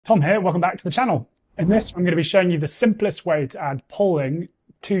Tom here, welcome back to the channel. In this, I'm going to be showing you the simplest way to add polling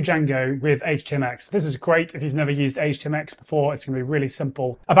to Django with HTMX. This is great if you've never used HTMX before. It's going to be really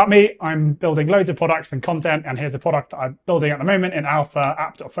simple. About me, I'm building loads of products and content, and here's a product that I'm building at the moment in alpha,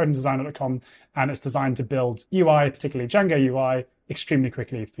 app.photondesigner.com, and it's designed to build UI, particularly Django UI, extremely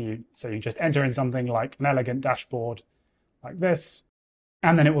quickly for you. So you just enter in something like an elegant dashboard like this,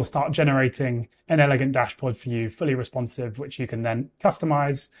 and then it will start generating an elegant dashboard for you, fully responsive, which you can then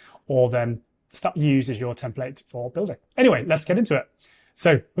customize or then use as your template for building. Anyway, let's get into it.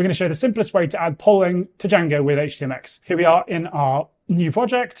 So we're going to show the simplest way to add polling to Django with HTMX. Here we are in our new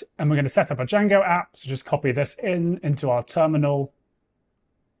project, and we're going to set up a Django app. So just copy this into our terminal.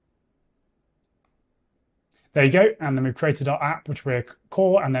 There you go. And then we've created our app, which we're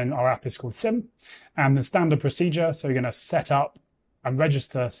core, and then our app is called Sim. And the standard procedure, so you're going to set up and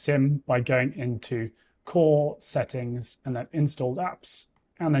register Sim by going into core settings and then installed apps,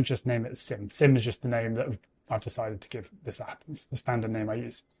 and then just name it Sim. Sim is just the name that I've decided to give this app. It's the standard name I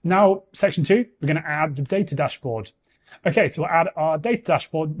use. Now, section 2, we're going to add the data dashboard. Okay, so we'll add our data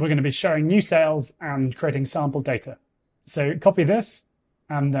dashboard. We're going to be showing new sales and creating sample data. So copy this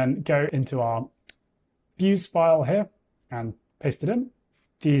and then go into our views file here and paste it in.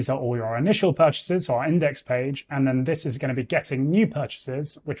 These are all your initial purchases, so our index page, and then this is going to be getting new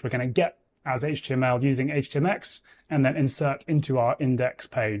purchases, which we're going to get as HTML using HTMX, and then insert into our index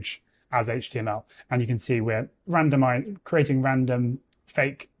page as HTML. And you can see we're creating random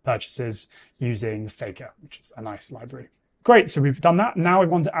fake purchases using Faker, which is a nice library. Great, so we've done that. Now we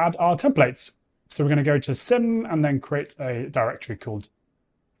want to add our templates. So we're going to go to Sim and then create a directory called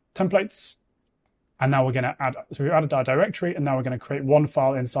templates. And now we're going to add, so we've added our directory, and now we're going to create one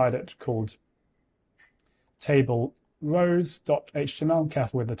file inside it called table rows.html.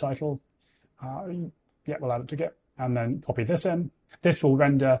 Careful with the title. Yeah, we'll add it to Git, and then copy this in. This will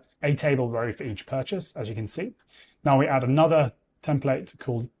render a table row for each purchase, as you can see. Now we add another template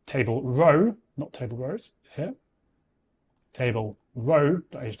called table row, not table rows here. Table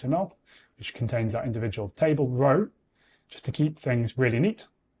row.html, which contains our individual table row, just to keep things really neat.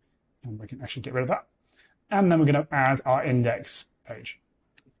 And we can actually get rid of that. And then we're going to add our index page,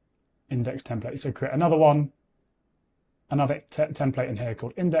 index template. So create another one, another template in here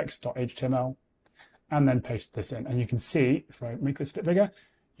called index.html, and then paste this in. And you can see, if I make this a bit bigger,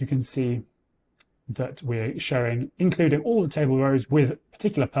 you can see that we're showing, including all the table rows with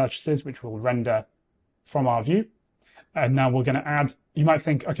particular purchases, which will render from our view. And now we're going to add, you might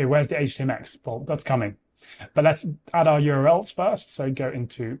think, okay, where's the HTMX? Well, that's coming. But let's add our URLs first. So go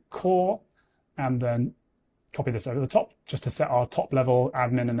into core and then copy this over the top just to set our top level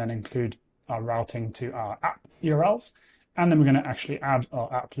admin and then include our routing to our app URLs. And then we're going to actually add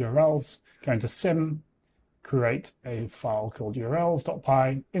our app URLs, go into Sim, create a file called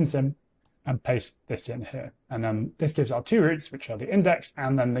urls.py in Sim, and paste this in here. And then this gives our two routes, which are the index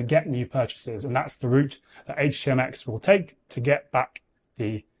and then the get new purchases. And that's the route that HTMX will take to get back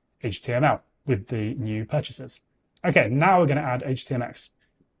the HTML with the new purchases. Okay, now we're going to add HTMX.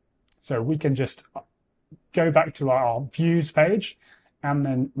 So we can just go back to our views page, and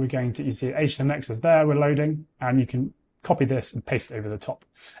then we're going to, you see HTMX is there, we're loading, and you can copy this and paste it over the top.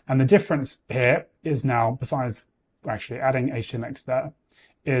 And the difference here is now, besides actually adding HTMX there,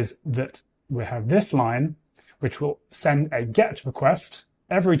 is that we have this line, which will send a GET request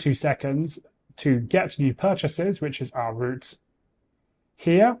every 2 seconds to get new purchases, which is our route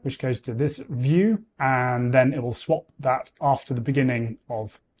here, which goes to this view, and then it will swap that after the beginning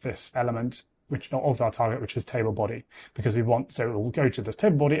of this element, which of our target, which is table body, because we want, so it will go to this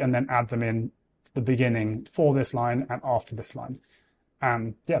table body and then add them in the beginning for this line and after this line.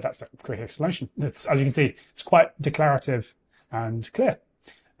 And yeah, that's a quick explanation. It's, as you can see, it's quite declarative and clear.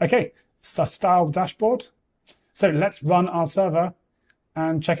 Okay, so style dashboard. So let's run our server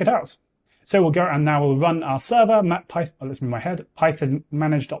and check it out. So we'll go and now we'll run our server, let's move my head, python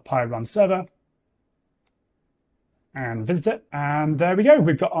manage.py run server, and visit it. And there we go.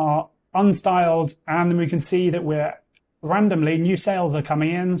 We've got our unstyled, and then we can see that we're randomly, new sales are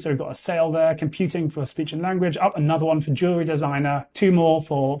coming in. So we've got a sale there, computing for speech and language, up another one for jewelry designer, 2 more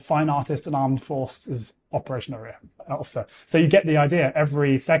for fine artist and armed forces operational officer. So you get the idea.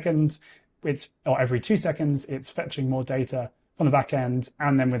 Every second, or every 2 seconds, it's fetching more data from the back end,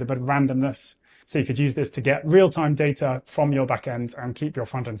 and then with a bit of randomness. So you could use this to get real-time data from your back end and keep your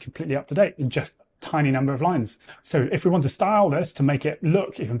front end completely up to date in just a tiny number of lines. So if we want to style this to make it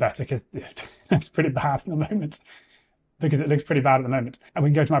look even better, because it's pretty bad at the moment, and we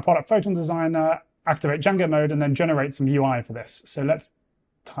can go to my product photon designer, activate Django mode, and then generate some UI for this. So let's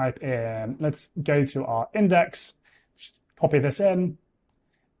type in, let's go to our index, copy this in,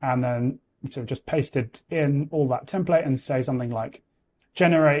 and then so just pasted in all that template and say something like,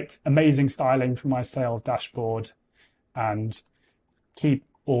 generate amazing styling from my sales dashboard and keep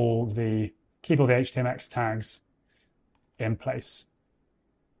all the HTMX tags in place.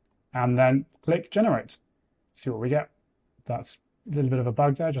 And then click generate. See what we get. That's a little bit of a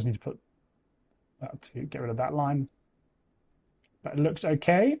bug there. Just need to put that to get rid of that line. But it looks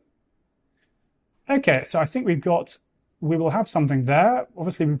okay. Okay, so I think we will have something there.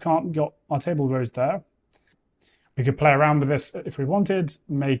 Obviously, we can't got our table rows there. We could play around with this if we wanted,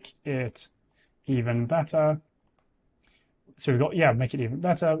 make it even better. So we've got, yeah, make it even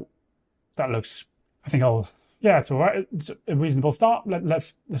better. That looks, I think it's all right. It's a reasonable start.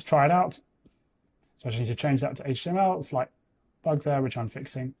 Let's try it out. So I just need to change that to HTML. It's like bug there, which I'm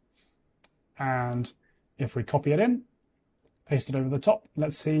fixing. And if we copy it in, paste it over the top,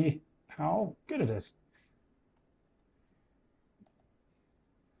 let's see how good it is.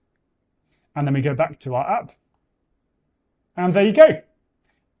 And then we go back to our app. And there you go.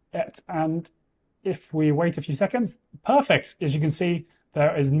 And if we wait a few seconds, perfect. As you can see,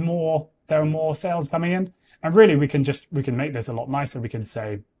 there are more sales coming in. And really, we can make this a lot nicer. We can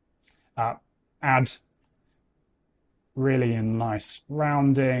say, add really nice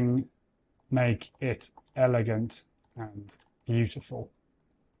rounding, make it elegant and beautiful.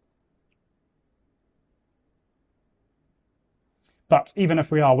 But even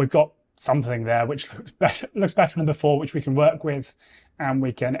if we've got something there which looks better than before, which we can work with, and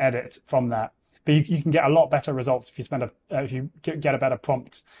we can edit from that. But you can get a lot better results if you if you get a better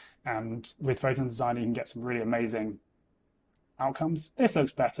prompt, and with Photon Designer you can get some really amazing outcomes. This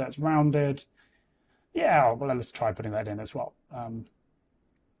looks better. It's rounded. Yeah, well, let's try putting that in as well.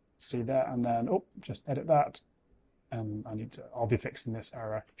 See there, and then just edit that. And I'll be fixing this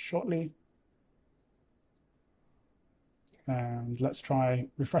error shortly. And let's try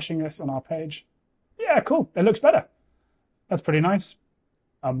refreshing this on our page. Yeah, cool. It looks better. That's pretty nice.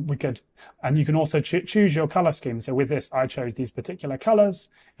 And you can also choose your color scheme. So with this, I chose these particular colors.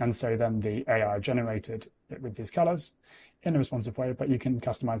 And so then the AI generated it with these colors in a responsive way, but you can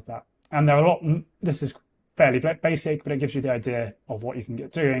customize that. And this is fairly basic, but it gives you the idea of what you can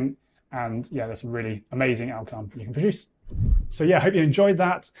get doing. And yeah, there's a really amazing outcome you can produce. So yeah, I hope you enjoyed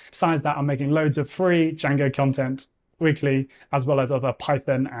that. Besides that, I'm making loads of free Django content weekly, as well as other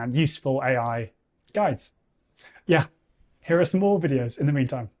Python and useful AI guides. Yeah, here are some more videos in the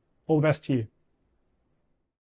meantime. All the best to you.